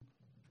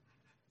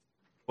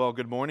Well,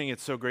 good morning.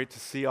 It's so great to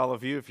see all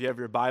of you. If you have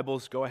your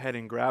Bibles, go ahead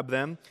and grab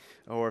them.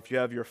 Or if you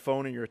have your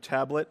phone or your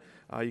tablet,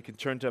 you can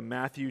turn to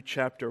Matthew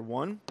chapter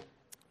 1.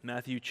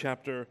 Matthew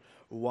chapter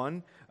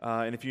 1.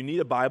 And if you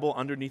need a Bible,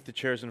 underneath the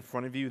chairs in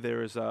front of you,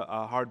 there is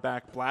a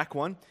hardback black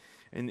one.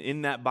 And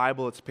in that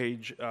Bible, it's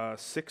page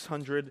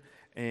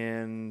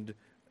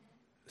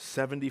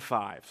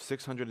 675.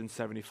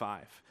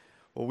 675.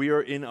 Well, we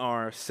are in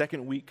our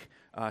second week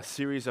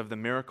series of the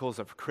miracles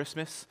of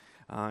Christmas.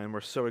 And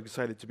we're so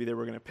excited to be there.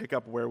 We're going to pick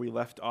up where we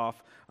left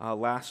off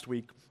last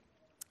week.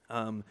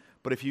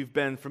 But if you've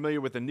been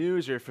familiar with the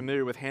news or you're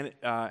familiar with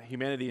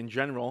humanity in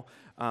general,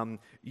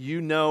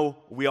 you know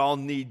we all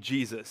need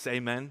Jesus.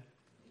 Amen?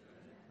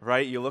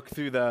 Right? You look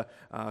through the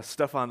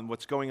stuff on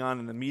what's going on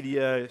in the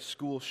media,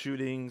 school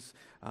shootings,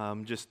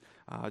 just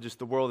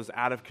the world is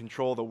out of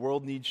control. The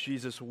world needs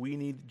Jesus. We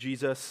need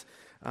Jesus.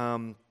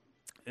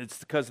 It's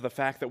because of the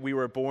fact that we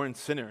were born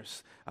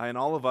sinners. In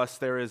all of us,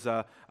 there is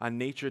a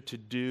nature to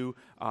do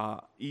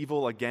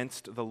evil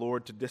against the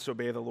Lord, to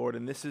disobey the Lord.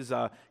 And this is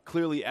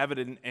clearly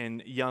evident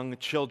in young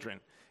children.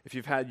 If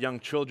you've had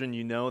young children,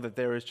 you know that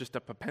there is just a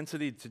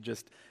propensity to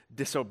just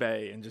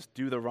disobey and just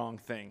do the wrong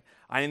thing.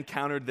 I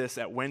encountered this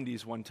at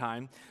Wendy's one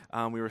time.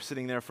 We were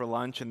sitting there for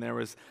lunch, and there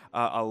was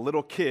a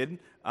little kid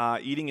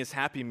eating his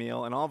Happy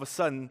Meal, and all of a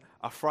sudden,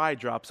 a fry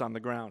drops on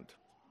the ground.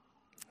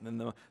 And then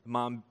the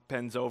mom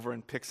bends over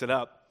and picks it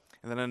up.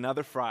 And then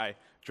another fry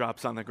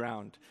drops on the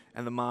ground.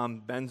 And the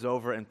mom bends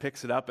over and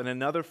picks it up. And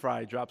another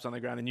fry drops on the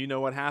ground. And you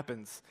know what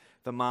happens.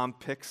 The mom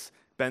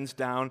bends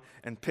down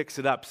and picks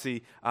it up.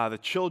 See, the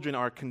children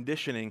are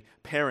conditioning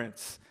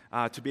parents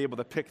to be able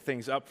to pick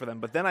things up for them.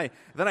 But then I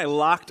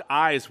locked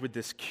eyes with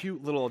this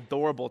cute little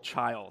adorable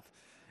child.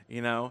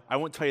 You know, I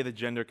won't tell you the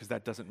gender because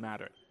that doesn't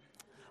matter.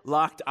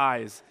 Locked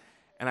eyes.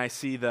 And I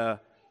see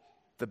the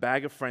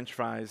bag of French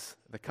fries,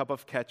 the cup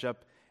of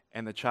ketchup,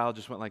 and the child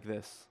just went like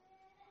this.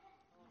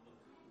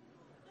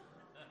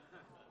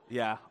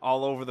 Yeah,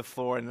 all over the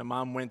floor, and the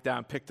mom went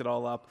down, picked it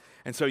all up.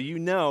 And so you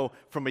know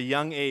from a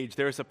young age,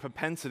 there's a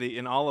propensity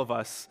in all of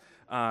us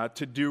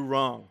to do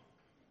wrong.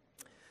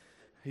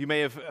 You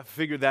may have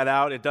figured that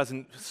out. It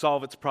doesn't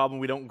solve its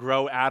problem. We don't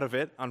grow out of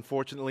it.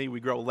 Unfortunately,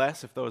 we grow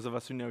less if those of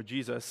us who know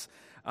Jesus.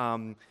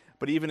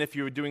 But even if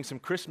you were doing some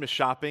Christmas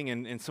shopping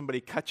and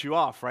somebody cut you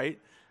off, right?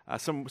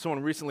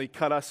 Someone recently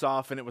cut us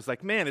off, and it was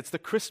like, man, it's the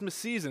Christmas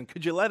season.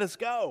 Could you let us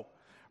go?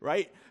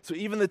 Right? So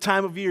even the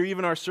time of year,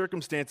 even our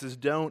circumstances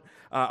don't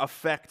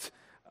affect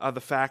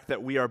the fact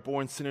that we are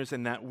born sinners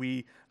and that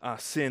we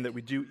sin, that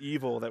we do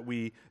evil, that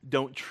we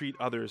don't treat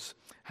others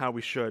how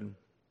we should.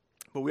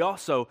 But we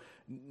also,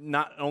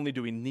 not only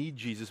do we need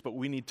Jesus, but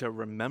we need to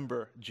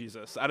remember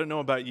Jesus. I don't know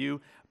about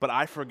you, but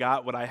I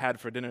forgot what I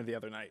had for dinner the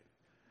other night.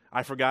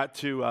 I forgot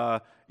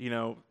to,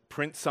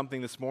 print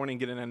something this morning,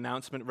 get an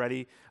announcement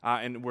ready,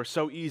 and we're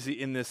so easy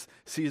in this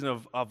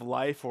season of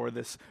life or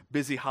this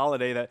busy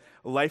holiday that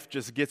life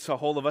just gets a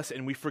hold of us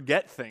and we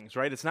forget things,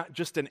 right? It's not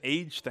just an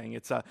age thing.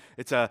 It's a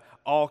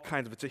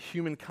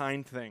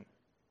humankind thing.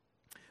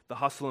 The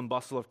hustle and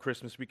bustle of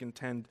Christmas, we can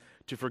tend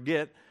to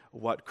forget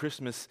what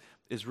Christmas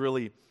is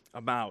really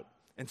about.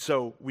 And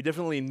so we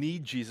definitely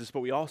need Jesus,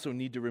 but we also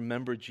need to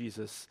remember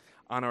Jesus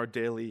on our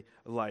daily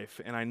life.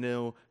 And I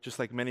know, just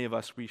like many of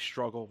us, we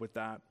struggle with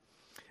that.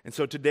 And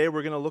so today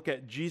we're going to look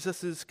at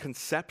Jesus'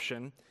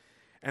 conception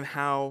and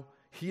how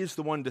he is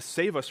the one to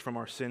save us from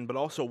our sin, but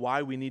also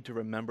why we need to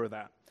remember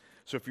that.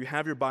 So if you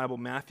have your Bible,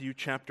 Matthew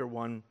chapter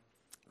 1,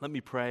 let me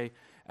pray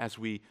as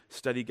we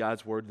study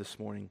God's word this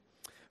morning.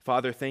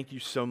 Father, thank you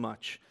so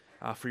much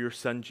for your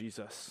son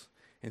Jesus.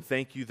 And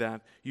thank you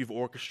that you've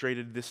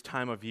orchestrated this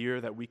time of year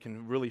that we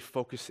can really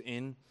focus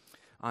in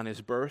on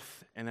his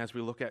birth. And as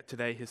we look at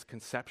today, his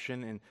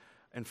conception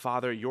and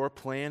Father, your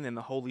plan and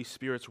the Holy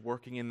Spirit's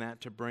working in that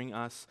to bring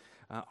us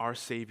our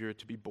Savior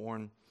to be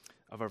born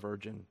of a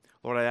virgin.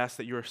 Lord, I ask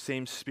that your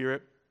same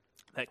Spirit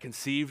that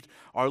conceived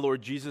our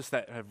Lord Jesus,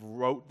 that have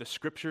wrote the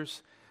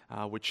Scriptures,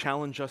 would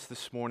challenge us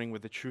this morning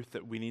with the truth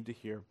that we need to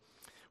hear.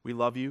 We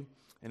love you,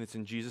 and it's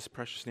in Jesus'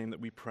 precious name that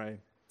we pray.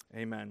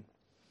 Amen.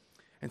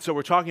 And so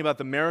we're talking about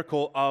the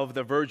miracle of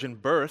the virgin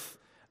birth,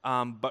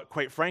 but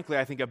quite frankly,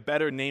 I think a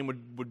better name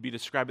would be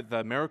described as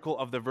the miracle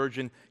of the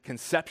virgin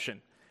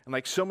conception. And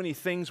like so many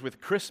things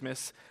with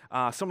Christmas,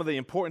 some of the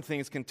important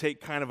things can take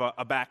kind of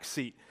a back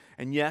seat.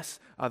 And yes,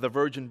 the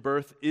virgin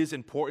birth is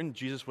important.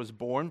 Jesus was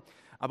born.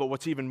 But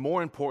what's even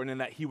more important is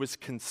that he was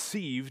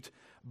conceived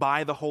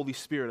by the Holy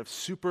Spirit of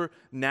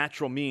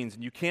supernatural means.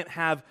 And you can't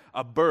have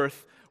a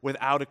birth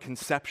without a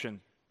conception.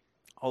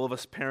 All of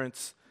us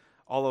parents,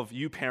 all of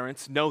you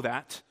parents know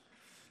that.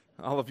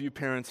 All of you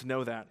parents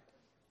know that.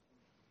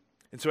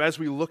 And so as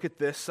we look at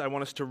this, I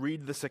want us to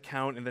read this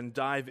account and then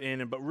dive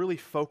in, but really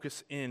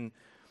focus in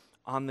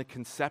on the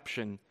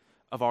conception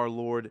of our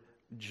Lord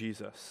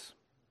Jesus.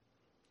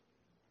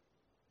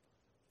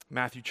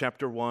 Matthew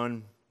chapter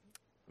 1,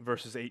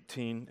 verses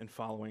 18 and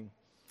following.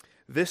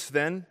 This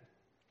then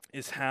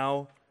is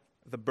how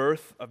the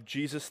birth of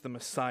Jesus the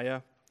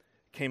Messiah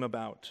came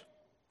about.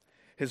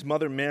 His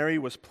mother Mary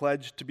was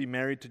pledged to be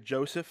married to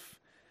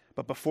Joseph,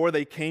 but before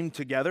they came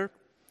together,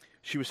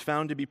 she was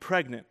found to be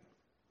pregnant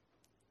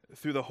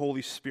through the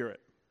Holy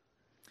Spirit.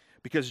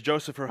 Because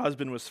Joseph, her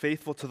husband, was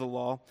faithful to the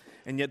law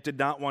and yet did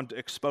not want to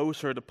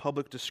expose her to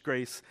public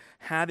disgrace,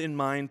 had in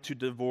mind to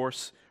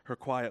divorce her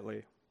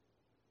quietly.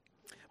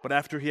 But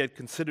after he had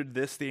considered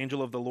this, the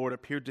angel of the Lord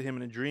appeared to him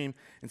in a dream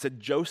and said,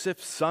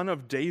 Joseph, son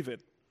of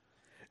David,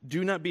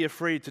 do not be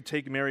afraid to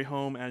take Mary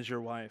home as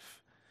your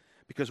wife,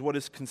 because what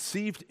is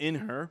conceived in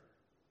her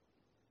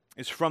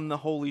is from the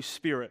Holy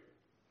Spirit.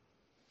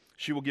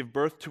 She will give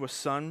birth to a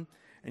son,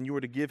 and you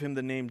are to give him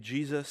the name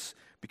Jesus,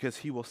 because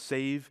he will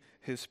save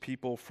his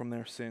people from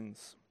their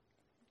sins.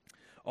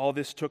 All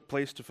this took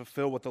place to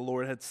fulfill what the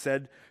Lord had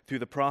said through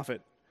the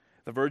prophet.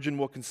 The virgin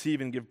will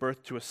conceive and give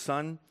birth to a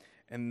son,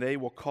 and they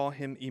will call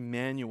him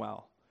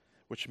Emmanuel,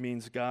 which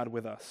means God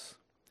with us.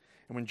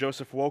 And when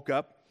Joseph woke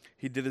up,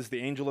 he did as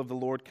the angel of the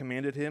Lord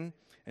commanded him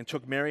and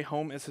took Mary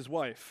home as his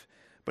wife.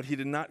 But he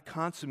did not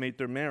consummate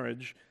their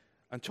marriage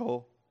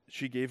until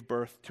she gave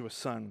birth to a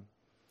son.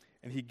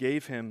 And he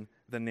gave him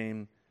the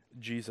name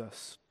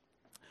Jesus.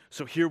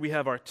 So here we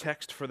have our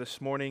text for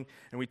this morning,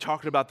 and we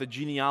talked about the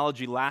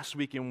genealogy last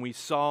week, and we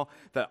saw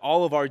that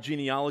all of our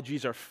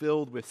genealogies are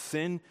filled with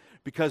sin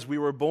because we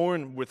were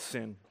born with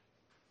sin.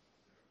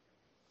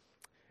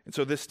 And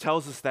so this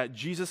tells us that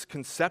Jesus'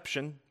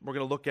 conception, we're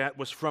going to look at,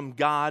 was from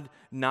God,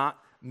 not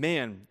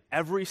man.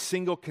 Every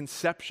single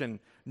conception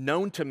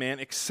known to man,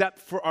 except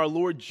for our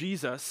Lord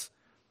Jesus,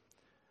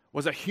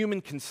 was a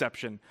human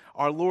conception.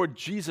 Our Lord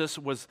Jesus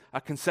was a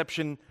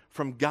conception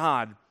from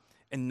God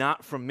and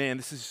not from man.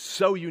 This is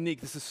so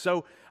unique. This is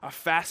so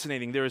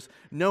fascinating. There is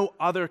no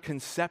other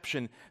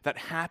conception that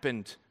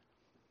happened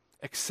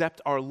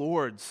except our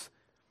Lord's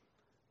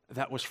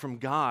that was from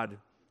God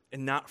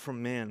and not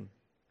from man.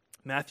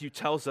 Matthew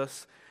tells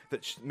us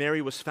that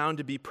Mary was found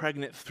to be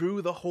pregnant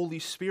through the Holy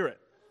Spirit.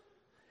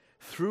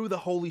 Through the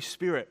Holy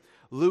Spirit.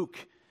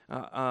 Luke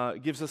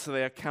gives us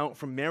the account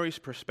from Mary's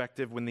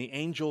perspective when the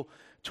angel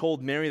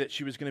told Mary that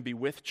she was going to be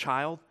with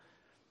child.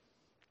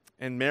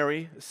 And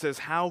Mary says,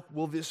 "How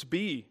will this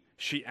be?"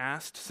 she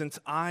asked, "since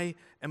I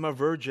am a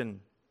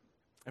virgin.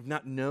 I've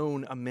not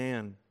known a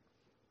man."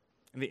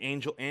 And the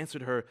angel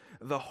answered her,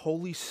 "The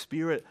Holy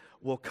Spirit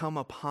will come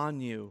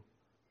upon you,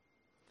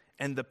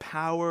 and the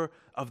power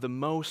of the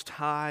Most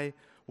High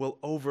will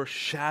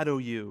overshadow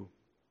you.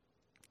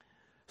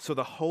 So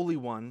the Holy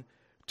One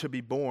to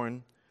be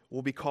born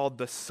will be called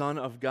the Son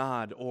of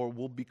God," or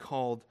will be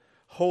called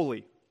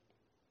holy.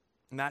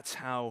 And that's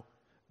how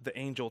the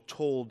angel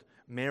told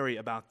Mary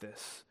about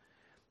this.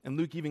 And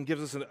Luke even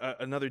gives us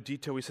another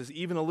detail. He says,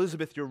 "Even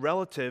Elizabeth, your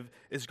relative,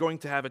 is going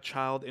to have a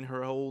child in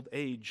her old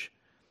age.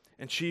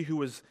 And she who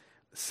was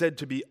said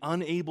to be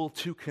unable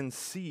to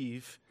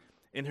conceive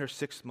in her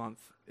 6th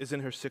month is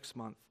in her 6th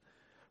month.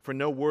 For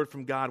no word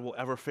from God will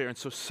ever fail." And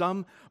so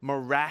some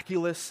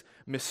miraculous,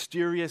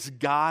 mysterious,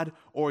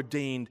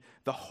 God-ordained,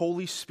 the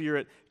Holy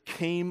Spirit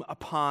came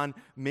upon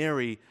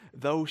Mary,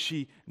 though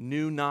she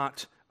knew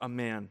not a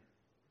man.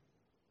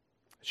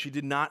 She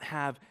did not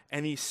have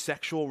any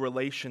sexual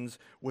relations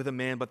with a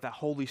man, but the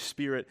Holy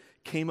Spirit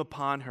came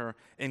upon her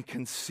and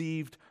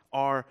conceived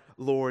our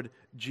Lord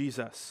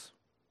Jesus.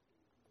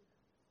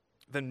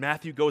 Then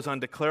Matthew goes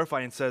on to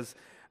clarify and says,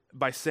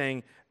 by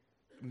saying,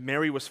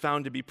 Mary was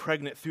found to be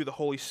pregnant through the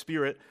Holy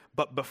Spirit,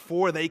 but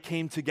before they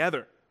came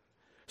together.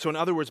 So in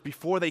other words,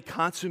 before they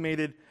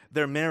consummated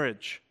their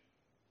marriage.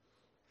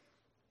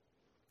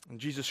 And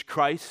Jesus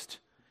Christ,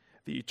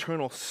 the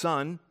eternal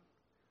Son,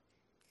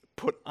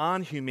 put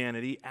on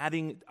humanity,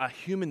 adding a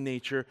human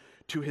nature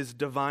to his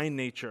divine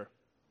nature.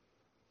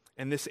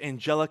 And this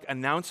angelic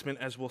announcement,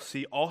 as we'll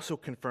see, also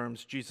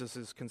confirms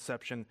Jesus'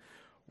 conception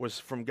was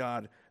from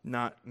God,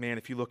 not man.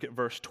 If you look at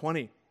verse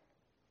 20.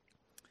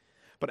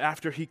 "But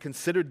after he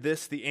considered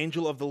this, the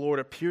angel of the Lord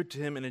appeared to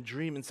him in a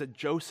dream and said,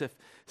 Joseph,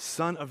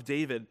 son of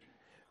David,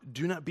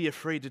 do not be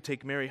afraid to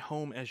take Mary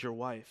home as your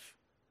wife,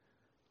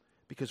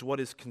 because what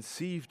is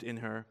conceived in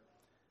her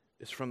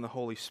is from the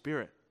Holy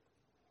Spirit."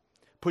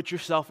 Put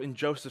yourself in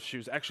Joseph's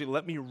shoes. Actually,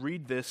 let me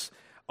read this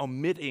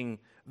omitting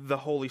the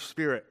Holy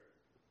Spirit.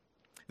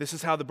 This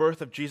is how the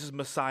birth of Jesus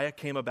Messiah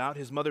came about.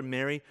 His mother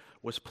Mary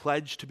was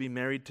pledged to be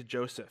married to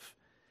Joseph,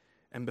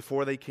 and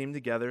before they came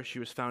together, she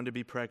was found to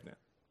be pregnant.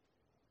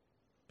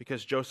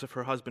 Because Joseph,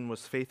 her husband,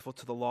 was faithful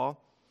to the law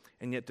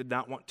and yet did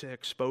not want to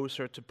expose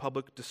her to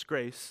public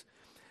disgrace,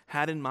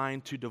 had in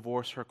mind to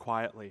divorce her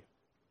quietly.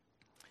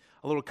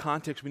 A little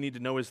context we need to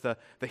know is the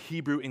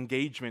Hebrew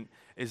engagement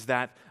is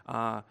that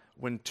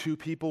when two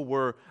people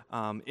were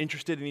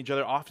interested in each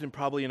other, often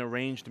probably in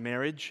arranged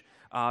marriage,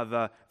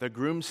 the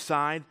groom's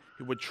side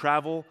would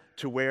travel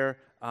to where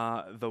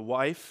the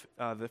wife,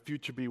 the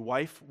future-be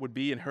wife, would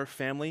be in her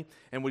family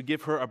and would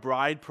give her a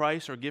bride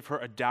price or give her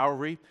a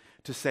dowry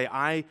to say,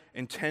 "I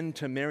intend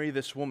to marry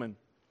this woman."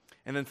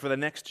 And then for the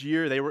next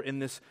year, they were in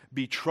this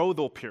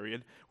betrothal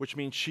period, which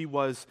means she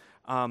was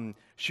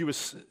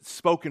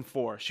spoken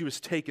for, she was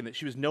taken, that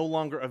she was no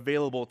longer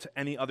available to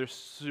any other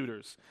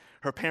suitors.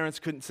 Her parents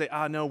couldn't say,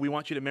 "No, we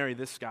want you to marry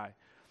this guy."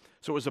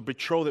 So it was a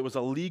betrothal, it was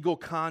a legal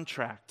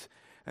contract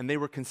and they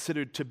were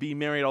considered to be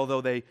married,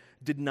 although they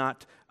did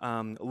not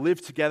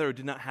live together or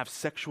did not have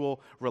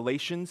sexual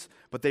relations,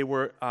 but they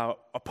were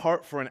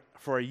apart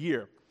for a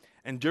year.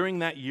 And during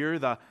that year,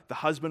 the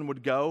husband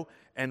would go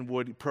and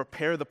would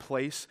prepare the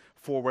place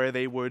for where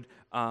they would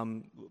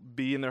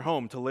be in their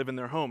home, to live in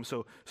their home.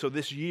 So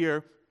this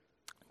year,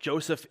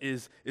 Joseph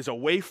is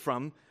away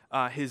from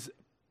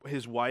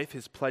his wife,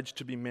 his pledged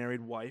to be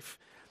married wife.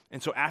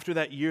 And so after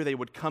that year, they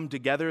would come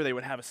together, they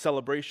would have a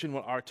celebration,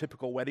 what our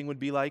typical wedding would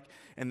be like,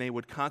 and they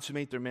would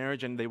consummate their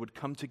marriage, and they would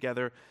come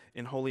together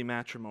in holy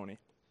matrimony.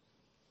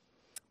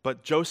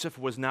 But Joseph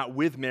was not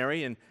with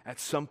Mary, and at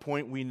some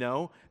point we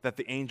know that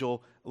the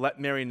angel let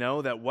Mary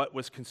know that what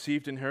was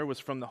conceived in her was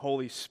from the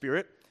Holy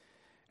Spirit.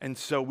 And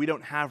so we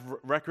don't have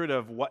record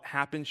of what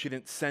happened. She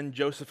didn't send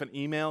Joseph an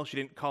email. She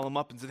didn't call him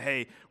up and said,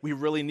 hey, we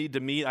really need to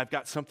meet. I've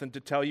got something to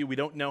tell you. We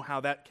don't know how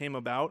that came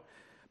about.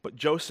 But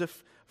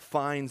Joseph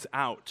finds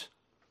out.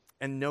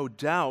 And no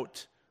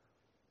doubt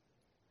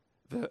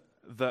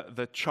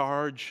the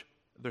charge,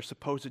 their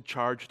supposed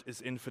charge,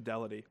 is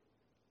infidelity.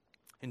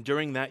 And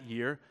during that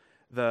year,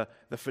 the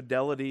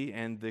fidelity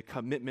and the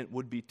commitment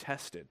would be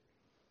tested.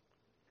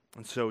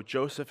 And so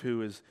Joseph,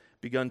 who has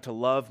begun to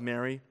love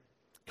Mary,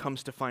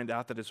 comes to find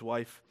out that his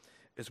wife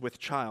is with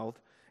child.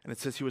 And it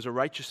says he was a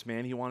righteous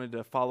man. He wanted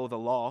to follow the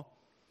law.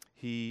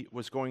 He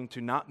was going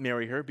to not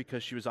marry her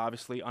because she was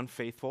obviously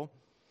unfaithful.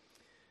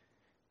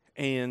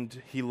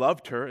 And he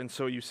loved her. And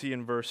so you see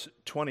in verse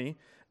 20,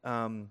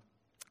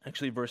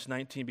 actually verse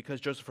 19,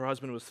 because Joseph, her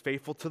husband, was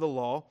faithful to the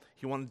law,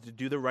 he wanted to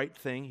do the right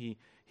thing.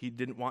 He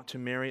didn't want to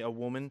marry a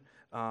woman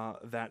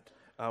that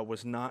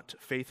was not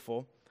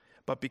faithful.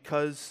 But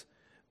because,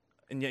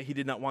 and yet he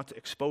did not want to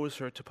expose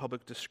her to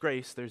public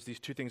disgrace, there's these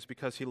two things: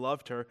 because he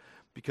loved her,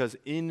 because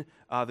in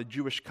the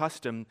Jewish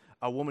custom,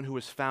 a woman who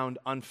was found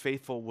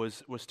unfaithful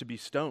was to be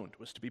stoned,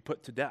 was to be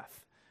put to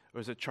death. It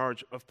was a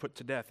charge of put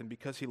to death. And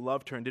because he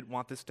loved her and didn't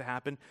want this to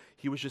happen,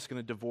 he was just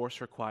going to divorce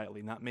her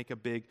quietly, not make a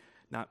big,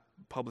 not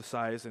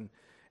publicize. And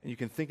you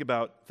can think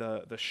about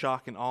the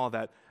shock and awe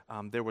that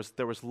there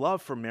was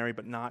love for Mary,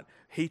 but not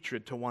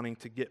hatred to wanting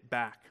to get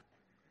back.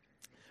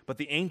 But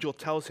the angel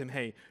tells him,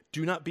 hey,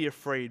 do not be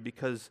afraid,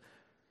 because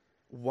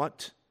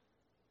what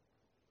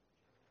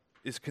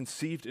is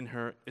conceived in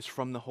her is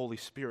from the Holy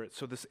Spirit.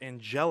 So this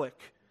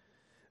angelic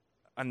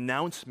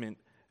announcement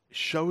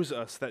shows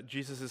us that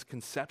Jesus'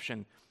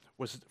 conception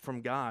was from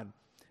God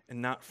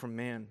and not from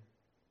man.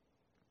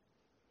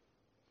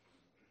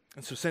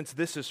 And so since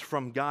this is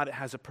from God, it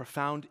has a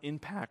profound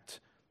impact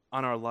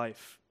on our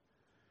life.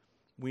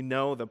 We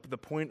know the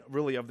point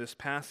really of this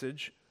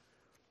passage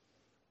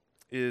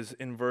is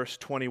in verse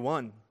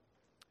 21.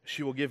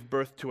 She will give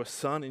birth to a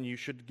son, and you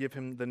should give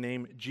him the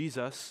name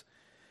Jesus,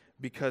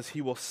 because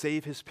he will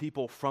save his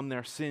people from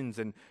their sins.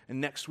 And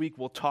next week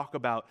we'll talk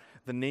about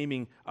the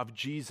naming of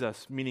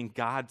Jesus, meaning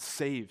God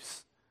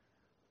saves.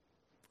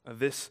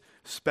 This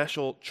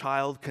special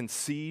child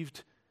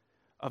conceived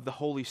of the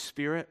Holy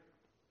Spirit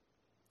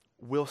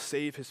will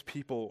save his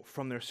people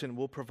from their sin,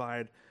 will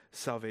provide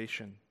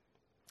salvation.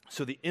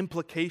 So the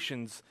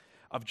implications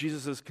of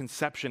Jesus'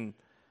 conception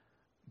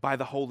by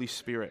the Holy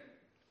Spirit.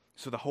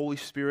 So the Holy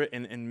Spirit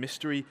in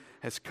mystery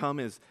has come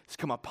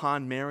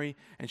upon Mary,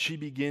 and she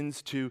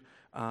begins to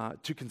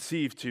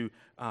conceive, to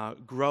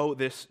grow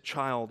this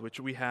child, which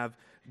we have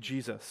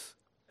Jesus.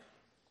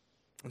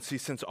 And see,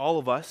 since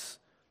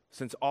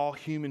all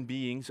human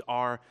beings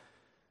are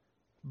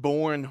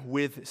born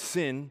with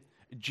sin,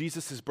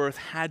 Jesus' birth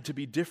had to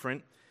be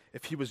different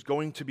if he was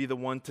going to be the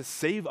one to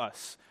save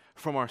us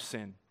from our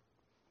sin.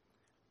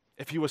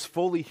 If he was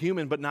fully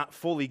human but not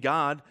fully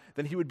God,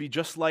 then he would be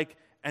just like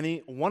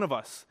any one of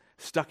us,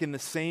 stuck in the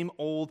same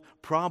old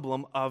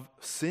problem of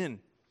sin.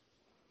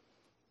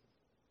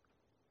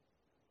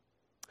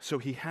 So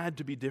he had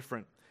to be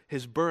different.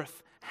 His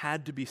birth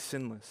had to be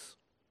sinless.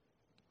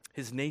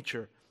 His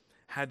nature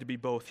had to be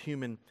both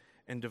human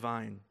and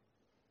divine.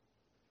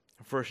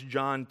 1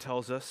 John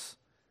tells us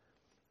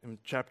in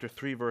chapter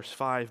 3, verse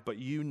 5, but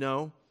you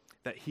know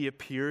that he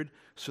appeared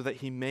so that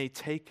he may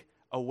take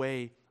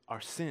away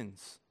our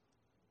sins.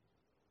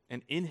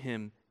 And in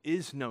him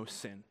is no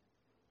sin.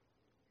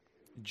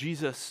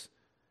 Jesus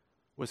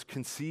was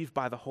conceived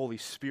by the Holy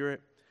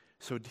Spirit,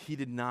 so he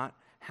did not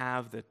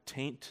have the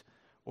taint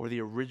or the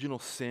original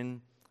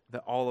sin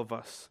that all of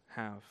us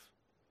have.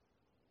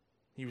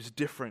 He was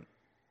different,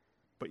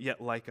 but yet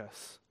like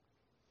us.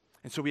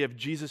 And so we have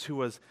Jesus, who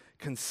was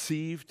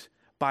conceived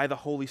by the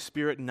Holy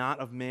Spirit, not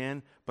of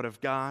man, but of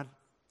God.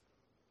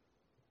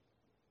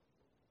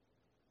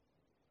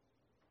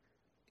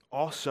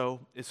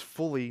 Also is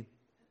fully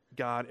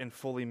God and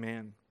fully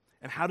man.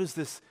 And how does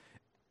this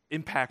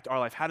impact our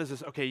life? How does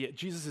this,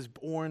 Jesus is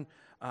born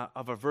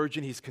of a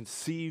virgin. He's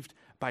conceived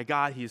by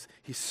God. He's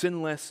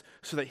sinless,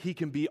 so that he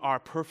can be our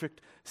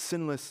perfect,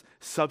 sinless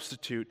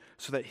substitute,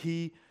 so that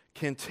he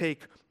can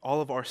take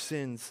all of our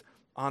sins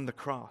on the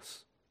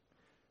cross.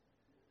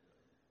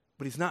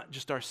 But he's not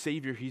just our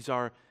Savior, he's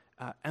our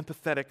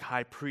empathetic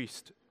high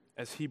priest,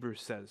 as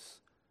Hebrews says.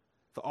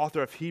 The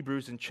author of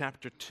Hebrews in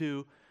chapter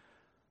 2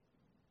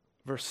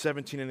 Verse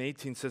 17 and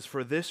 18 says,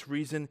 "For this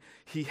reason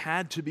he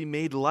had to be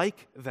made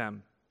like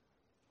them,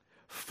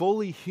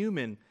 fully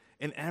human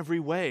in every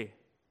way,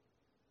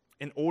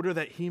 in order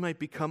that he might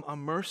become a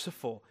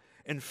merciful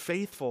and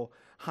faithful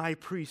high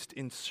priest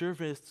in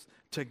service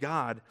to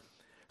God,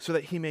 so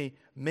that he may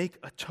make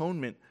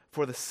atonement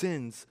for the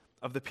sins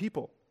of the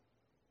people.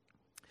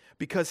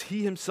 Because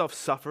he himself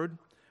suffered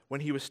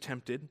when he was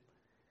tempted,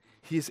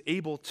 he is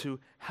able to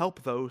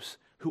help those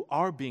who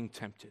are being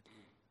tempted."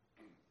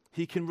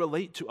 He can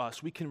relate to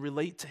us. We can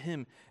relate to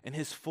him in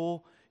his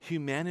full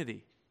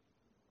humanity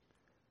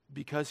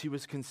because he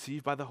was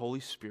conceived by the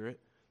Holy Spirit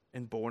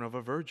and born of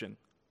a virgin.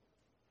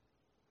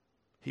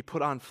 He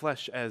put on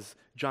flesh, as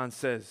John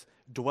says,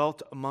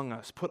 dwelt among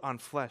us, put on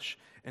flesh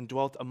and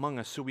dwelt among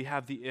us. So we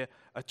have the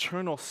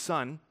eternal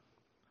Son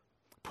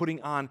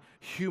putting on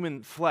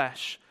human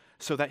flesh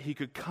so that he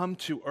could come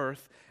to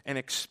earth and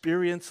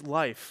experience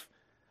life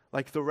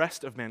like the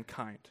rest of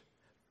mankind.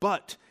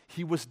 But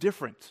he was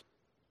different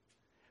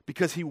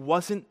because he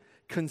wasn't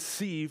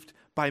conceived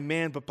by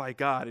man but by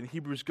God. And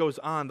Hebrews goes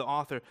on, the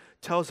author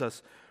tells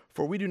us,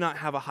 "For we do not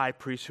have a high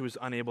priest who is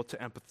unable to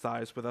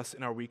empathize with us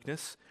in our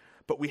weakness,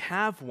 but we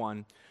have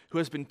one who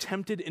has been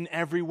tempted in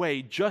every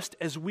way, just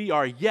as we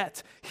are.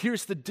 Yet,"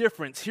 here's the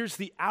difference, here's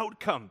the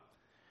outcome.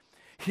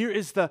 Here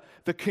is the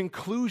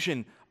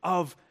conclusion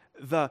of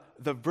the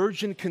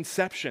virgin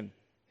conception.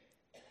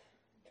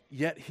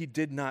 "Yet he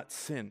did not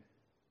sin."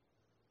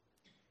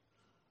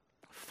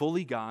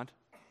 Fully God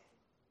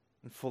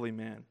and fully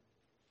man.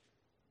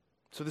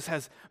 So this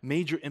has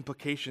major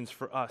implications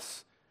for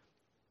us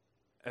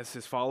as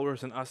his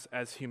followers and us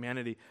as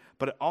humanity,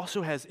 but it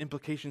also has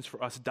implications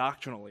for us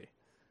doctrinally.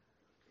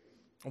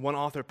 One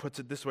author puts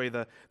it this way: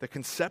 the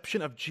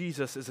conception of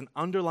Jesus is an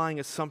underlying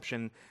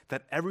assumption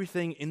that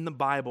everything in the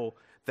Bible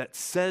that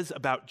says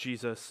about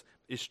Jesus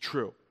is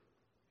true.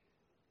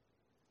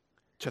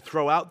 To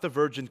throw out the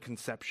virgin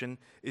conception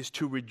is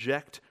to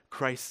reject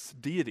Christ's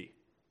deity,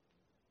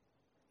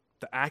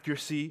 the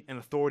accuracy and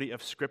authority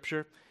of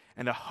Scripture,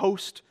 and a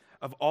host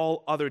of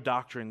all other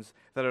doctrines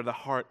that are the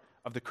heart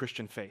of the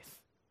Christian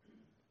faith.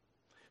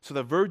 So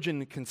the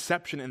virgin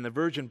conception and the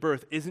virgin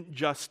birth isn't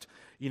just,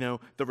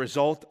 the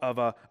result of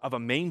a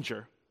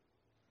manger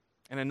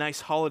and a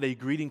nice holiday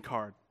greeting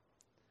card.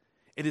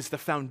 It is the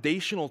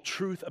foundational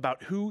truth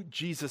about who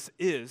Jesus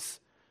is,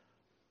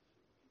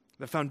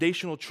 the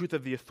foundational truth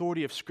of the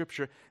authority of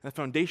Scripture, and the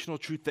foundational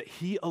truth that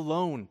he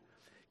alone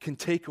can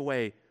take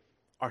away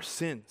our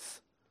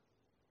sins.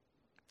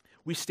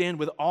 We stand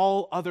with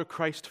all other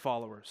Christ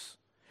followers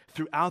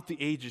throughout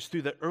the ages,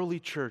 through the early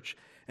church,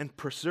 and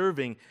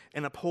preserving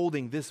and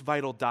upholding this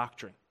vital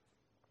doctrine.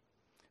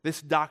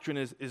 This doctrine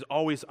is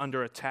always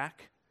under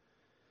attack,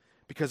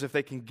 because if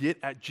they can get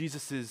at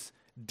Jesus'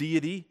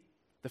 deity,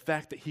 the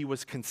fact that he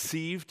was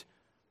conceived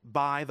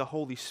by the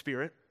Holy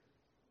Spirit,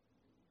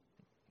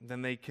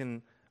 then they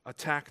can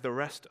attack the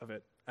rest of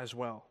it as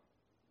well.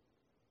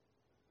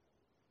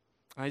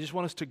 And I just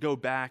want us to go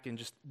back and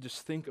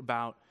just think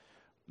about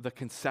the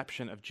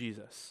conception of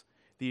Jesus.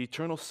 The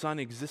eternal Son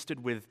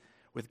existed with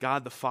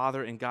God the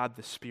Father and God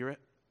the Spirit.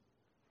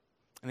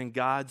 And in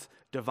God's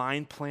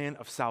divine plan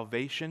of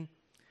salvation,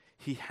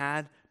 he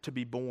had to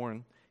be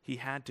born. He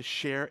had to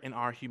share in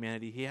our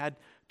humanity. He had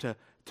to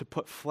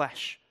put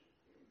flesh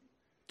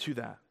to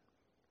that.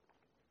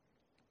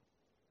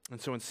 And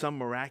so in some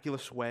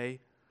miraculous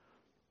way,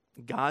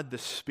 God the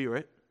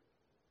Spirit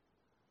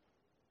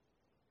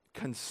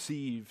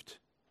conceived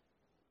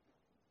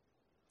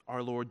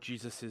our Lord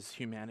Jesus'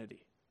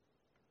 humanity.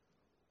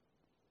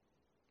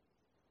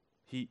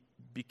 He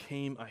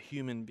became a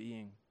human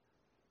being,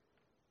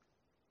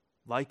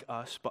 like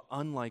us, but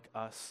unlike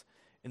us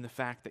in the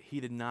fact that he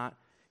did not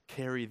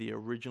carry the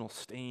original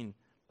stain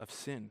of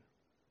sin.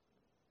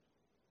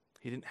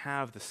 He didn't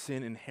have the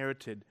sin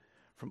inherited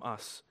from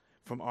us,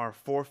 from our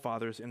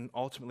forefathers, and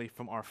ultimately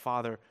from our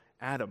father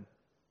Adam,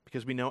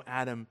 because we know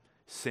Adam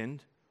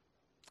sinned,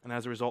 and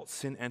as a result,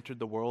 sin entered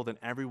the world, and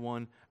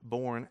everyone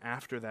born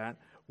after that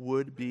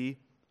would be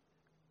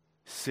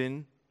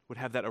sin, would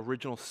have that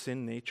original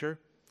sin nature,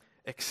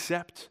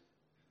 except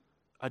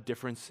a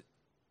difference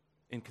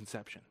in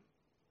conception.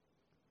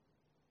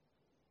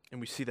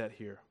 And we see that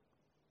here.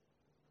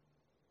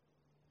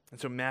 And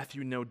so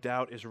Matthew, no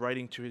doubt, is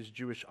writing to his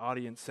Jewish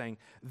audience saying,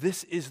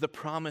 this is the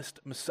promised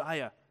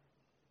Messiah.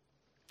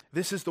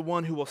 This is the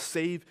one who will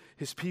save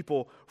his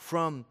people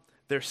from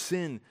their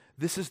sin.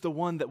 This is the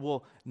one that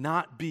will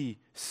not be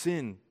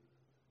sin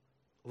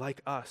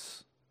like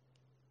us,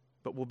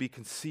 but will be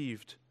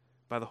conceived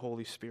by the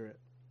Holy Spirit.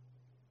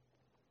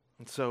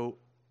 And so,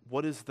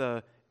 what does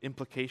the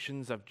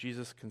implications of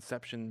Jesus'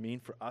 conception mean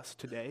for us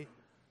today?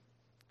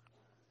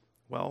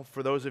 Well,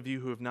 for those of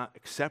you who have not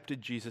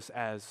accepted Jesus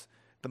as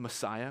the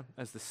Messiah,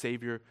 as the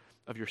Savior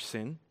of your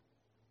sin,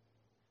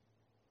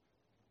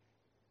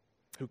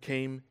 who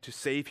came to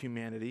save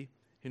humanity,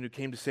 and who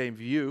came to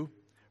save you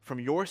from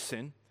your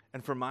sin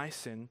and from my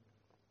sin,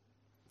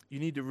 you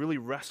need to really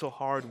wrestle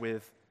hard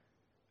with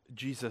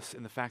Jesus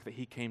and the fact that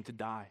he came to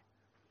die.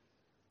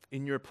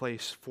 in your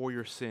place for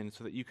your sin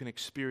so that you can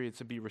experience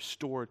and be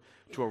restored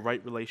to a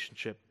right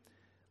relationship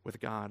with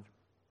God.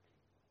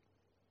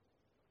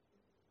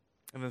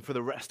 And then for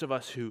the rest of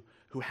us who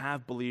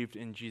have believed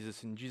in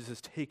Jesus and Jesus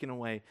has taken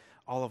away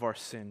all of our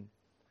sin,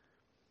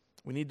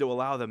 we need to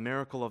allow the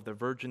miracle of the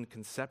virgin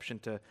conception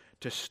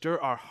to stir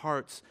our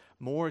hearts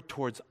more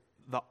towards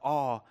the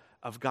awe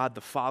of God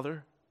the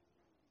Father,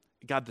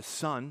 God the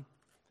Son,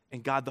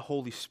 and God the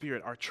Holy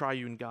Spirit, our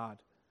triune God.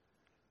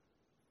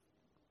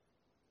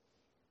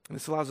 And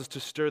this allows us to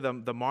stir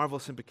the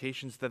marvelous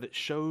implications that it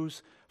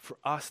shows for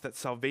us that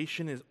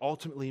salvation is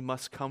ultimately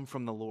must come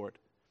from the Lord.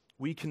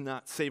 We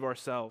cannot save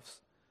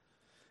ourselves.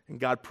 And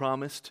God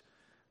promised,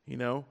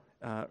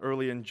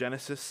 early in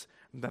Genesis,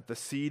 that the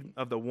seed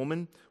of the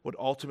woman would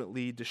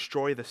ultimately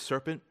destroy the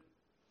serpent.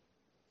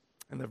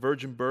 And the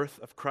virgin birth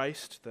of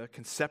Christ, the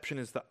conception,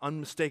 is the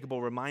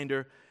unmistakable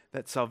reminder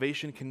that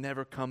salvation can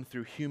never come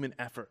through human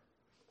effort.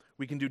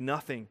 We can do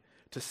nothing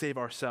to save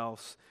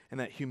ourselves, and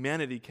that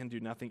humanity can do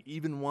nothing,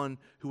 even one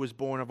who was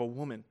born of a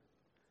woman,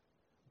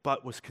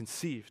 but was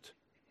conceived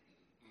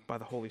by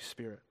the Holy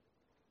Spirit.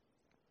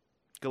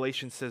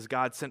 Galatians says,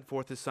 God sent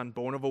forth his Son,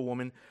 born of a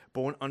woman,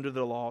 born under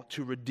the law,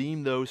 to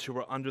redeem those who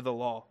were under the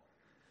law,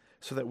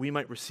 so that we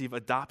might receive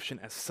adoption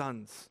as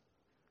sons.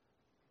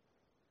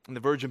 And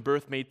the virgin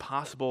birth made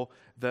possible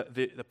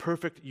the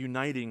perfect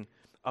uniting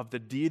of the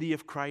deity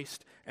of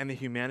Christ and the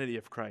humanity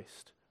of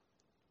Christ.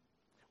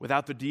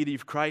 Without the deity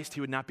of Christ,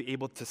 he would not be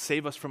able to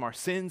save us from our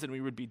sins, and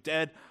we would be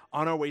dead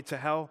on our way to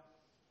hell.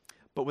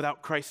 But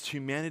without Christ's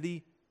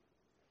humanity,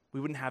 we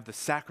wouldn't have the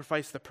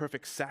sacrifice, the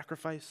perfect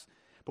sacrifice,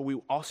 but we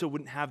also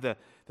wouldn't have the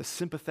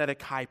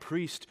sympathetic high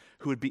priest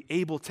who would be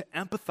able to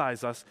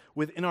empathize us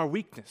within our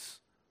weakness.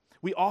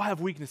 We all have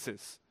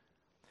weaknesses.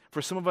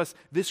 For some of us,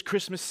 this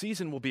Christmas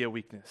season will be a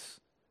weakness.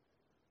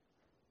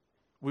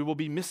 We will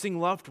be missing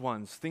loved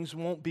ones. Things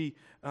won't be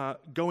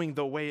going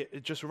the way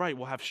it's just right.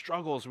 We'll have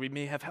struggles. We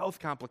may have health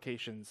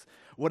complications.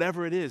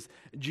 Whatever it is,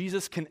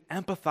 Jesus can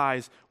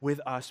empathize with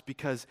us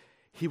because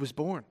he was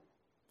born.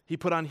 He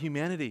put on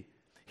humanity.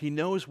 He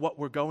knows what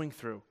we're going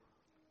through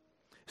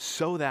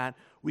so that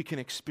we can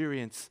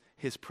experience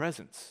his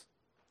presence,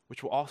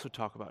 which we'll also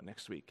talk about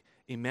next week.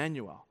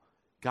 Emmanuel,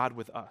 God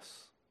with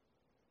us.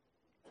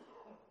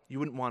 You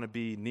wouldn't want to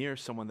be near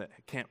someone that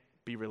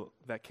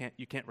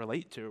you can't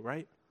relate to,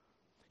 right?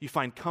 You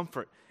find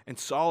comfort and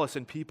solace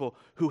in people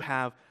who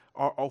are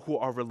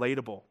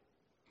relatable.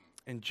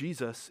 And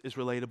Jesus is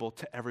relatable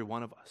to every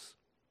one of us,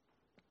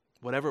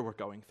 whatever we're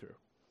going through.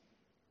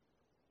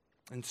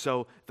 And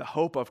so the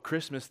hope of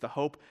Christmas, the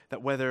hope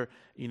that whether,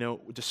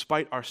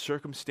 despite our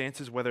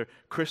circumstances, whether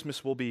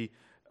Christmas will be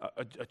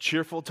a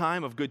cheerful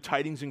time of good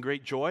tidings and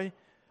great joy,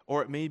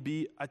 or it may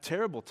be a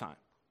terrible time.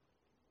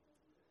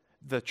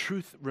 The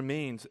truth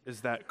remains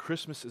is that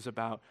Christmas is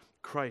about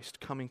Christ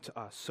coming to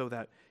us so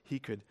that he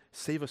could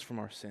save us from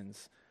our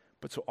sins,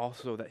 but so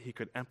also that he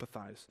could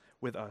empathize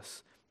with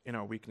us in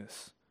our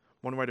weakness.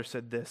 One writer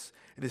said this,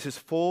 "It is his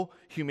full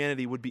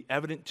humanity would be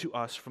evident to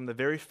us from the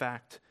very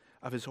fact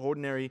of his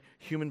ordinary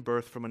human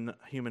birth from a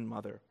human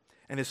mother,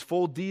 and his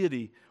full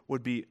deity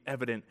would be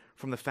evident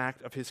from the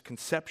fact of his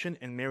conception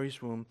in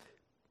Mary's womb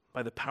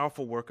by the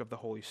powerful work of the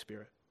Holy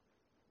Spirit."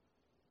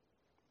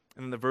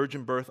 And then the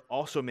virgin birth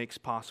also makes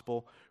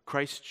possible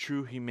Christ's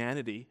true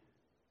humanity,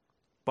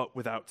 but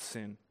without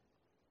sin.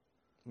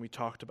 And we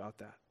talked about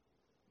that.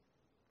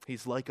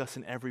 He's like us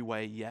in every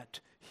way, yet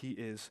he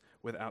is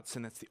without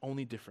sin. That's the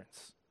only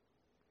difference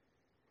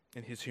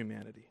in his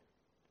humanity.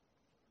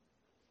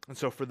 And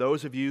so for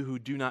those of you who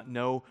do not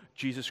know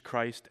Jesus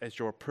Christ as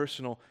your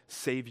personal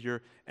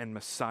Savior and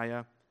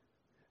Messiah,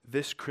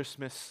 this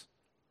Christmas,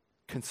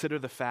 consider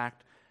the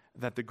fact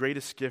that the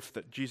greatest gift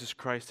that Jesus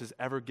Christ has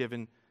ever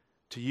given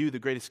to you, the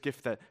greatest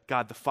gift that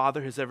God the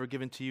Father has ever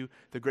given to you,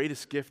 the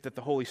greatest gift that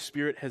the Holy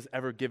Spirit has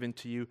ever given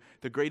to you,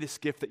 the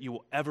greatest gift that you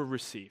will ever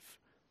receive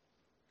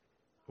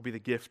will be the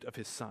gift of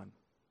his Son,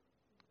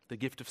 the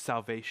gift of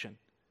salvation,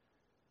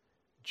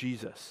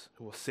 Jesus,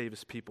 who will save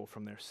his people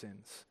from their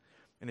sins.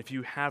 And if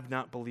you have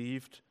not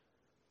believed,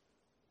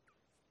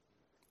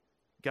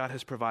 God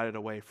has provided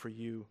a way for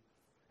you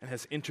and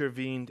has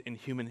intervened in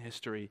human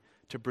history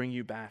to bring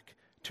you back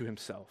to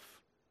himself.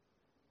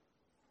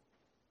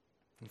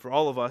 And for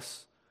all of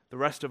us, the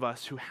rest of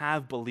us who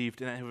have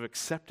believed and have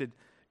accepted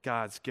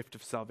God's gift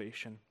of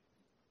salvation,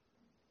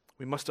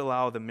 we must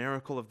allow the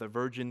miracle of the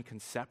virgin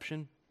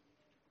conception,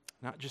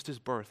 not just his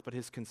birth, but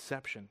his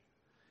conception,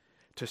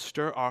 to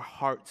stir our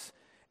hearts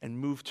and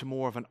move to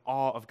more of an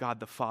awe of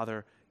God the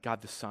Father,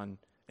 God the Son,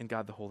 and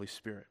God the Holy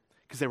Spirit,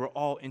 because they were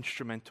all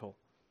instrumental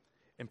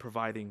in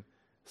providing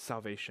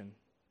salvation.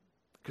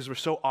 Because we're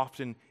so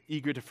often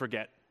eager to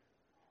forget.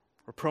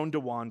 We're prone to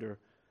wander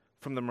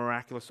from the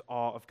miraculous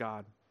awe of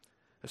God,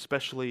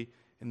 especially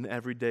in the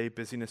everyday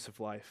busyness of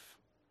life.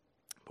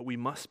 But we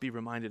must be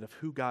reminded of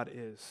who God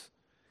is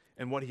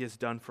and what he has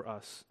done for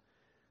us,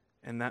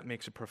 and that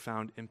makes a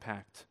profound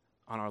impact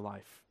on our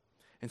life.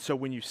 And so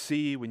when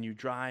you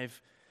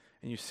drive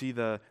and you see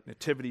the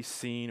nativity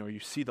scene, or you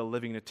see the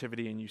living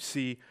nativity, and you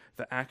see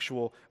the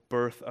actual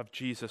birth of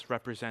Jesus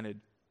represented,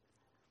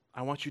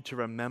 I want you to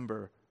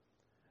remember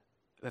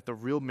that the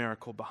real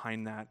miracle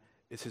behind that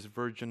is his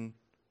virgin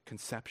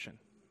conception,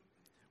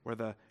 where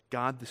the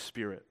God the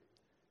Spirit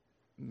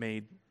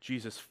made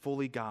Jesus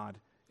fully God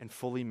and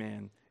fully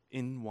man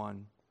in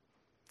one,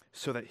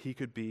 so that he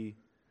could be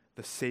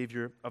the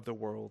Savior of the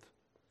world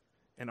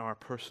and our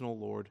personal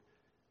Lord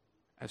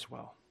as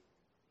well.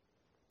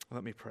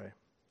 Let me pray.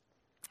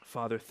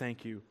 Father,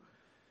 thank you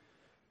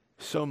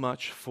so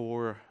much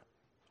for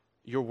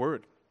your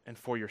word and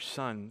for your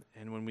Son.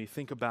 And when we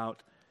think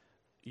about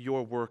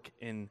your work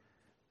in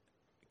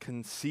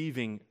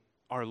conceiving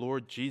our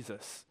Lord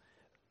Jesus,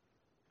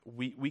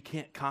 we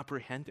can't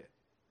comprehend it.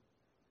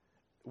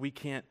 We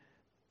can't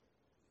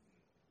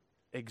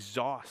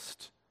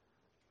exhaust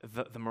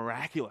the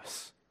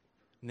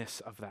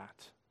miraculousness of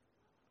that.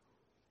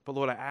 But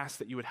Lord, I ask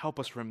that you would help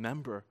us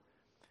remember,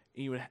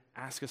 and you would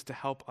ask us to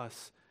help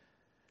us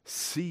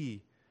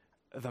see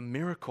the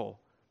miracle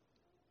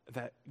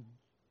that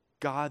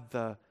God,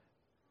 the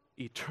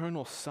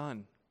eternal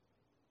Son,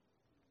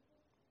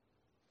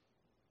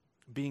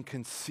 being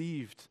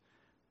conceived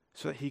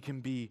so that he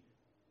can be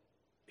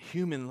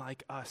human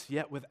like us,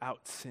 yet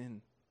without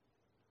sin.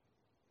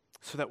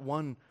 So that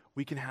one,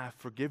 we can have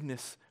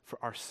forgiveness for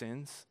our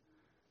sins,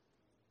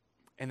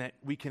 and that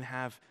we can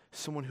have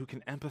someone who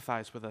can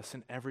empathize with us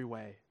in every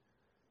way.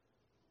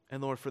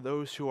 And Lord, for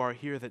those who are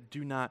here that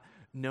do not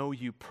know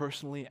you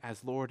personally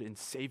as Lord and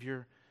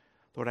Savior,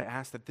 Lord, I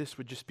ask that this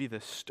would just be the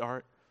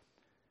start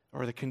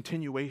or the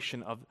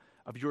continuation of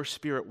your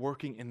Spirit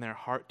working in their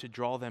heart to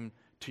draw them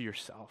to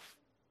yourself,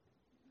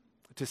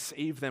 to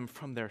save them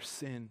from their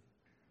sin,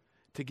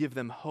 to give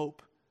them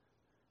hope,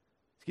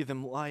 to give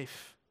them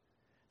life,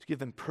 to give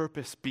them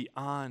purpose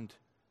beyond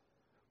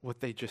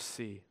what they just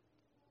see.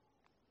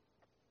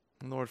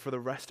 And Lord, for the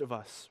rest of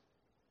us,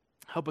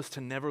 help us to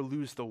never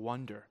lose the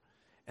wonder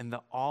and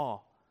the awe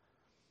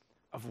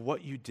of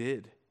what you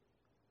did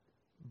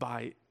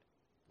by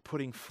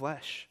putting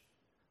flesh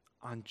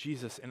on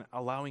Jesus and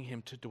allowing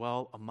him to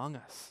dwell among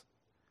us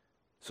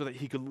so that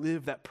he could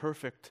live that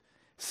perfect,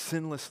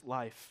 sinless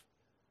life,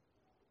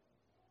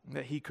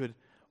 that he could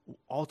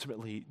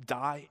ultimately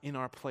die in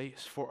our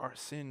place for our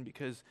sin,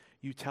 because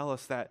you tell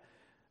us that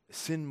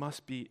sin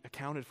must be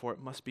accounted for, it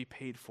must be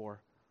paid for.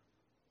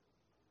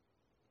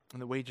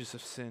 And the wages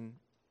of sin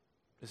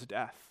is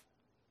death.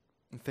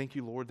 And thank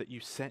you, Lord, that you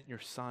sent your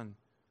Son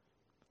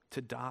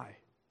to die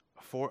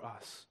for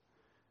us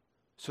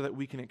so that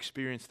we can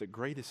experience the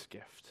greatest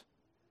gift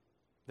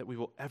that we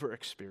will ever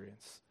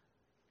experience,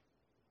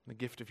 the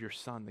gift of your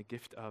Son, the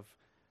gift of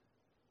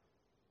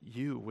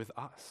you with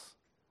us.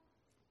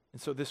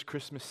 And so this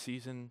Christmas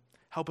season,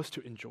 help us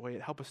to enjoy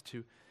it. Help us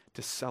to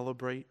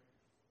celebrate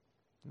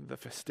the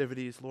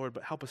festivities, Lord,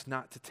 but help us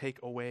not to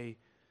take away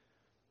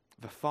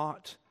the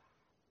thought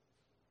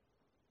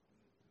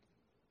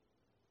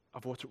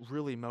of what's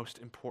really most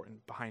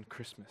important behind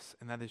Christmas,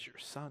 and that is your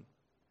Son.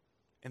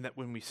 And that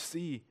when we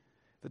see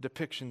the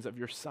depictions of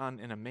your Son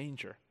in a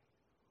manger,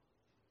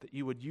 that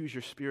you would use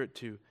your Spirit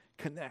to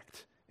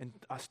connect and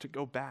us to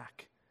go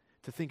back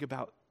to think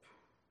about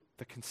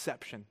the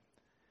conception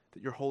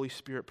that your Holy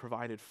Spirit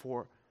provided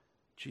for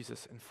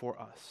Jesus and for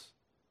us.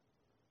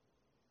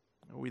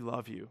 We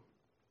love you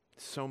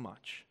so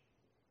much,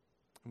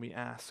 and we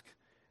ask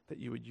that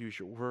you would use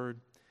your word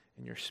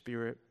and your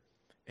Spirit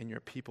and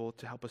your people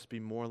to help us be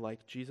more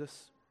like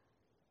Jesus,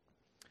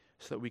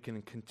 so that we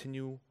can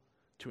continue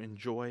to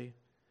enjoy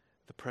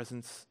the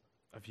presence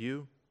of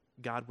you,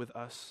 God, with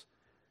us,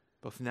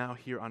 both now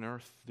here on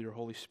earth through your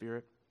Holy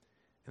Spirit,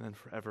 and then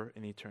forever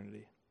in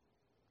eternity.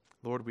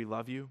 Lord, we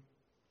love you,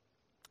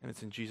 and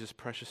it's in Jesus'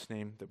 precious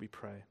name that we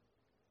pray.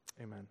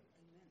 Amen.